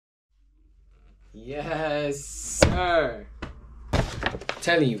Yes, sir. I'm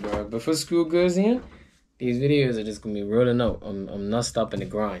telling you, bro. Before school goes in, these videos are just gonna be rolling out. I'm not stopping the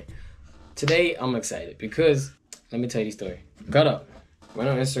grind. Today, I'm excited because let me tell you the story. Got up, went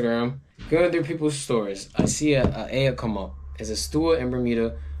on Instagram, going through people's stories. I see a ad come up. It's a store in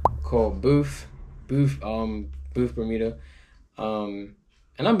Bermuda called Booth Bermuda. And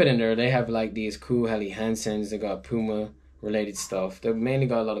I've been in there. They have like these cool Helly Hansons. They got Puma related stuff. They mainly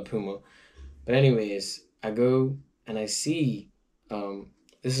got a lot of Puma. But anyways, I go and I see,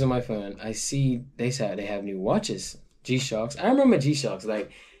 this is on my phone. I see they said they have new watches, G-Shocks. I remember G-Shocks.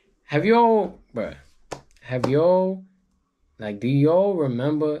 Like, do y'all do y'all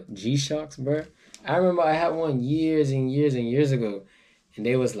remember G-Shocks, bruh? I remember I had one years and years and years ago, and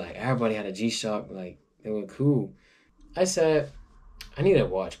they was like, everybody had a G-Shock. Like, they were cool. I said, I need a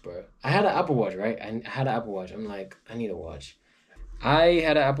watch, bro. I had an Apple Watch, right? I had an Apple Watch. I'm like, I need a watch. I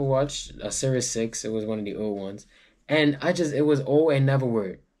had an Apple Watch, a Series 6. It was one of the old ones. And it was old and never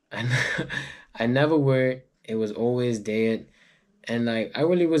worked. I never worked. It was always dead. And like, I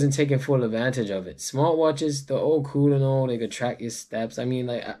really wasn't taking full advantage of it. Smartwatches, they're all cool and all. They could track your steps. I mean,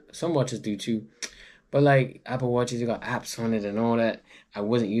 like, some watches do too. But like, Apple Watches, you got apps on it and all that. I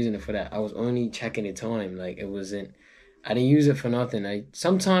wasn't using it for that. I was only checking the time. Like, I didn't use it for nothing.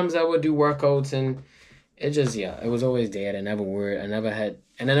 Sometimes I would do workouts and it was always dead. I never worked. I never had,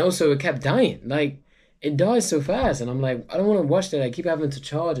 and then also it kept dying. Like, it dies so fast, and I'm like, I don't want to watch that. I keep having to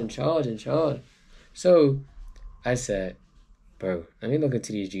charge and charge and charge. So I said, bro, let me look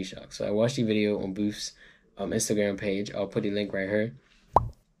into these G-Shocks. So I watched the video on Booth's Instagram page. I'll put the link right here.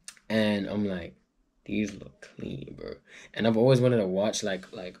 And I'm like, these look clean, bro. And I've always wanted to watch like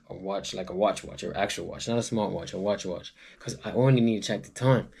a watch, or actual watch, not a smartwatch, a watch, because I only need to check the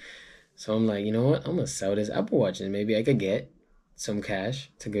time. So I'm like, you know what? I'm going to sell this Apple Watch and maybe I could get some cash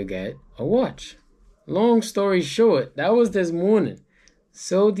to go get a watch. Long story short, that was this morning.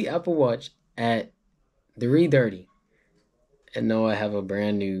 Sold the Apple Watch at 3:30. And now I have a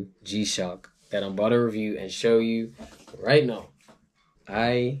brand new G-Shock that I'm about to review and show you right now.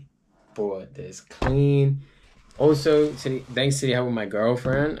 I bought this clean. Also, thanks to the help of my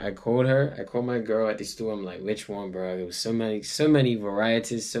girlfriend, I called my girl at the store. I'm like, which one, bro? There was so many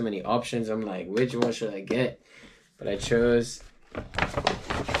varieties, so many options. I'm like, which one should I get? But I chose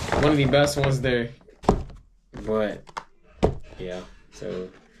one of the best ones there. But yeah, so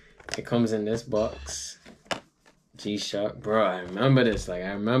it comes in this box. G-Shock, bro. I remember this. Like,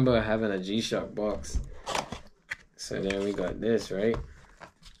 I remember having a G-Shock box. So then we got this, right?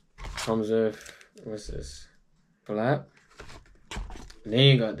 Comes with, what's this? Flap. Then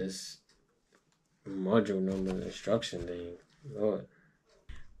you got this module number instruction thing. Lord.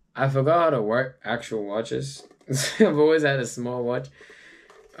 I forgot how to work actual watches. I've always had a small watch.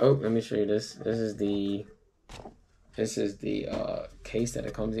 Oh, let me show you this. This is the case that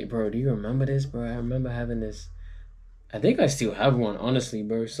it comes in. Bro, do you remember this, bro? I remember having this. I think I still have one, honestly,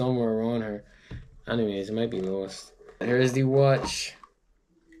 bro. Somewhere around her. Anyways, it might be lost. Here's the watch.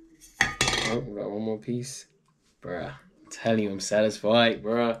 Oh, we got one more piece. Bruh, I'm telling you, I'm satisfied,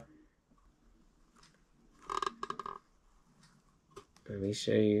 bruh. Let me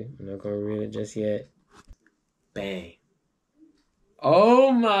show you. I'm not gonna read it just yet. Bang.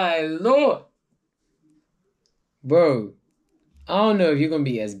 Oh my lord. Bro, I don't know if you're gonna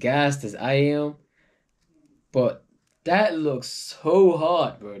be as gassed as I am, but that looks so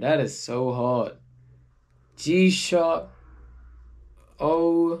hard, bro. That is so hard. G-Shock.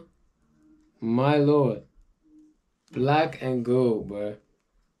 Oh my lord. Black and gold, bro.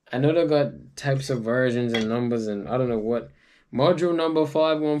 I know they got types of versions and numbers and I don't know what. Module number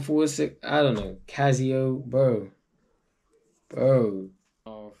 5146. I don't know. Casio, bro. Bro.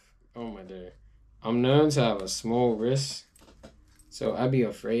 Oh my dear. I'm known to have a small wrist. So I be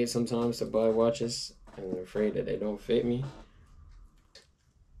afraid sometimes to buy watches. And I'm afraid that they don't fit me.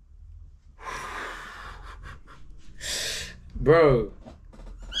 Bro.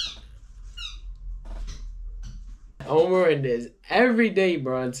 I'm wearing this every day,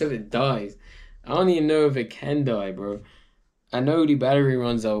 bro, until it dies. I don't even know if it can die, bro. I know the battery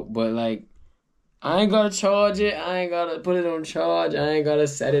runs out, but like, I ain't gotta charge it. I ain't gotta put it on charge. I ain't gotta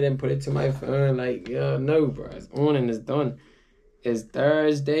set it and put it to my phone. Like, yeah, no, bro. It's on and it's done. It's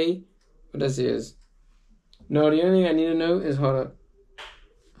Thursday. What this is? No, the only thing I need to know is how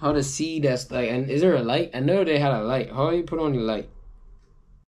to see that's like, and is there a light? I know they had a light. How do you put on the light?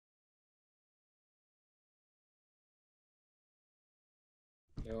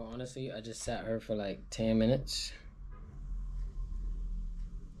 Yo, honestly, I just sat her for like 10 minutes.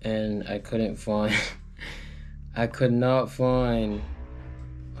 And I couldn't find, I could not find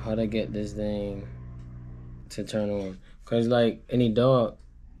how to get this thing to turn on. Cause like any dog,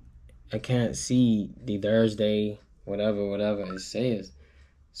 I can't see the Thursday, whatever it says.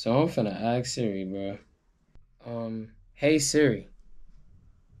 So I'm finna ask Siri, bro. Hey Siri,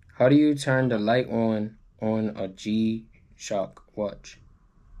 how do you turn the light on a G-Shock watch?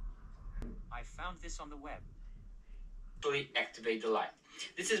 I found this on the web. Actually activate the light.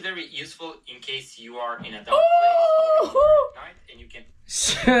 This is very useful in case you are in a dark place or you are at night and you can...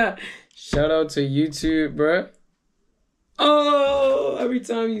 Shout out to YouTube, bro. Oh, every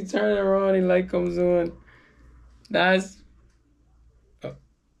time you turn it around and light comes on. That's... Oh.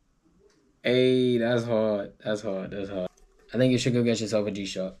 Hey, that's hard. That's hard. I think you should go get yourself a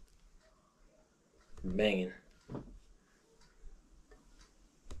G-Shock. Banging.